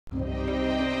What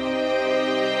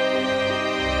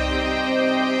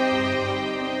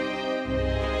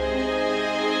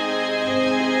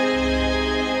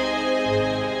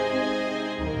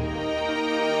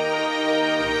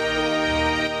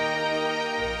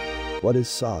is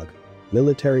SOG?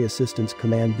 Military Assistance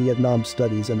Command Vietnam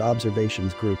Studies and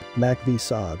Observations Group,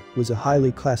 MACV-SOG, was a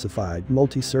highly classified,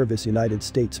 multi-service United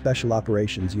States Special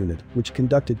Operations Unit which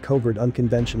conducted covert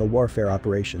unconventional warfare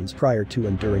operations prior to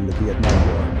and during the Vietnam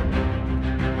War.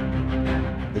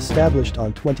 Established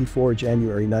on 24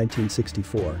 January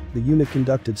 1964, the unit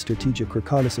conducted strategic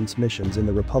reconnaissance missions in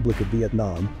the Republic of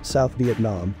Vietnam, South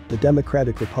Vietnam, the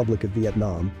Democratic Republic of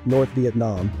Vietnam, North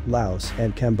Vietnam, Laos,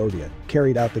 and Cambodia,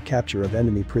 carried out the capture of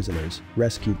enemy prisoners,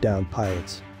 rescued downed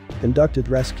pilots, conducted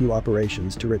rescue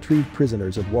operations to retrieve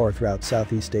prisoners of war throughout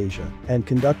Southeast Asia, and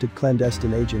conducted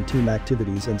clandestine agent team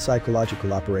activities and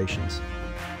psychological operations.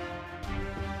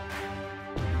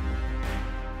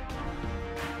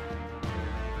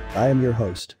 I am your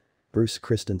host, Bruce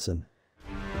Christensen.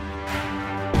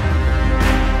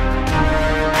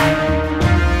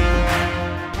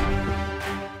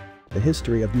 The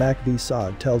history of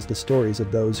MACV-SOG tells the stories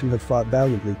of those who have fought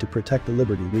valiantly to protect the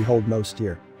liberty we hold most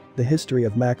dear. The history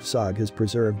of MACV-SOG has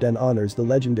preserved and honors the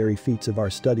legendary feats of our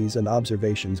Studies and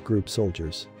Observations Group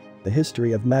soldiers. The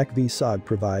history of MACV-SOG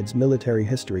provides military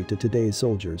history to today's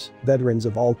soldiers, veterans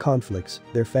of all conflicts,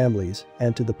 their families,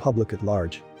 and to the public at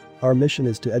large. Our mission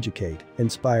is to educate,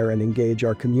 inspire and engage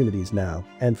our communities now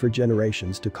and for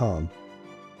generations to come.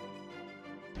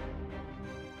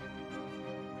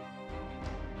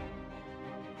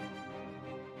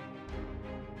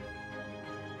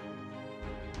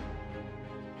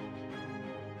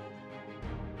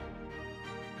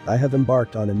 I have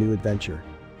embarked on a new adventure.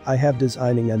 I have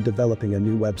designing and developing a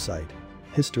new website.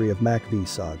 History of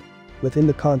MACV-SOG. Within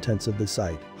the contents of the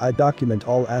site, I document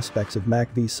all aspects of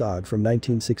MACV-SOG from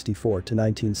 1964 to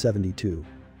 1972,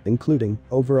 including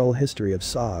overall history of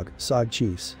SOG, SOG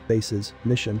chiefs, bases,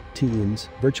 mission, teams,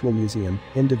 virtual museum,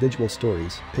 individual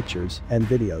stories, pictures, and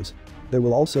videos. There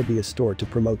will also be a store to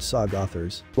promote SOG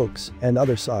authors, books, and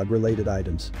other SOG-related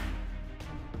items.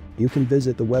 You can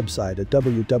visit the website at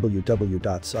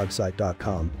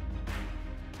www.sogsite.com.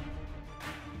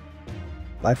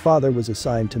 My father was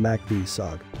assigned to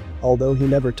MACV-SOG. Although he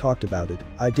never talked about it,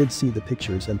 I did see the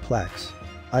pictures and plaques.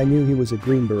 I knew he was a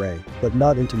Green Beret, but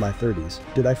not into my 30s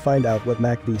did I find out what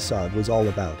MACV-SOG was all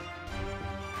about.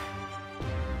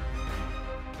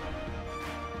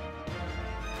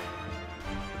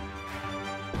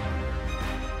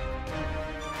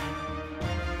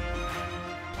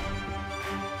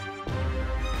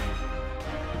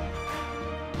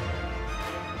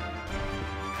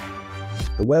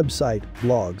 The website,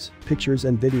 blogs, pictures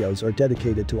and videos are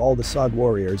dedicated to all the SOG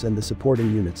warriors and the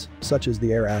supporting units, such as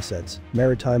the air assets,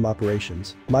 maritime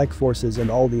operations, MIC forces and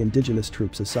all the indigenous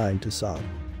troops assigned to SOG.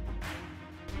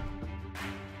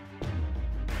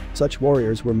 Such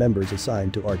warriors were members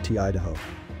assigned to RT Idaho.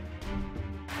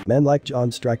 Men like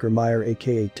John Striker Meyer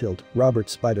aka Tilt, Robert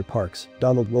Spider Parks,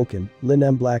 Donald Wolken, Lynn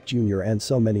M. Black Jr. and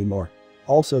so many more.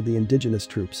 Also the indigenous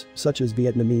troops, such as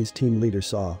Vietnamese team leader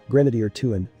SAW, Grenadier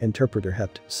Tuan, interpreter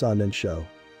Hept, Sun and Show.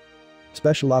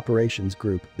 Special Operations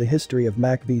Group, the history of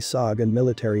MACV-SOG and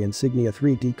military insignia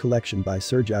 3D collection by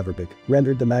Serge Averbach,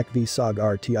 rendered the MACV-SOG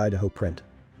RT Idaho print.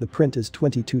 The print is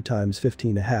 22 x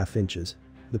 15.5 inches.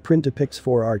 The print depicts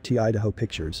 4 RT Idaho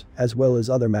pictures, as well as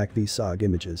other MACV-SOG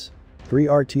images. 3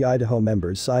 RT Idaho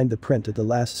members signed the print at the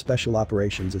last Special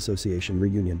Operations Association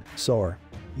reunion, SOAR.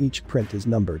 Each print is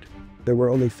numbered. There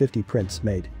were only 50 prints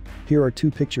made. Here are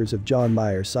 2 pictures of John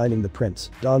Meyer signing the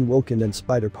prints, Don Wolken and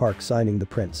Spider Park signing the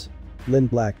prints. Lynn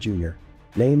Black Jr.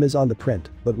 Name is on the print,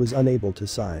 but was unable to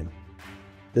sign.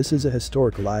 This is a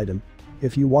historical item.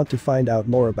 If you want to find out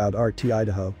more about RT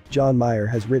Idaho, John Meyer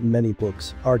has written many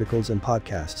books, articles and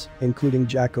podcasts, including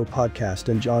Jacko Podcast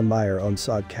and John Meyer on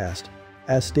SOGcast.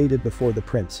 As stated before, the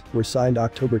prints were signed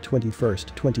October 21,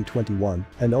 2021,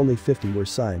 and only 50 were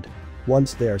signed.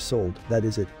 Once they are sold, that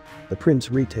is it. The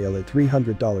prints retail at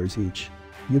 $300 each.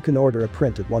 You can order a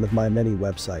print at one of my many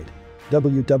websites.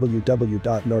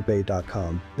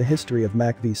 www.norbay.com, the history of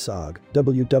MACV-SOG,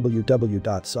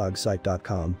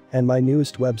 www.sogsite.com, and my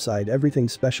newest website Everything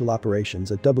Special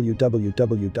Operations at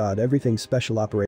www.everythingspecialoperations.com.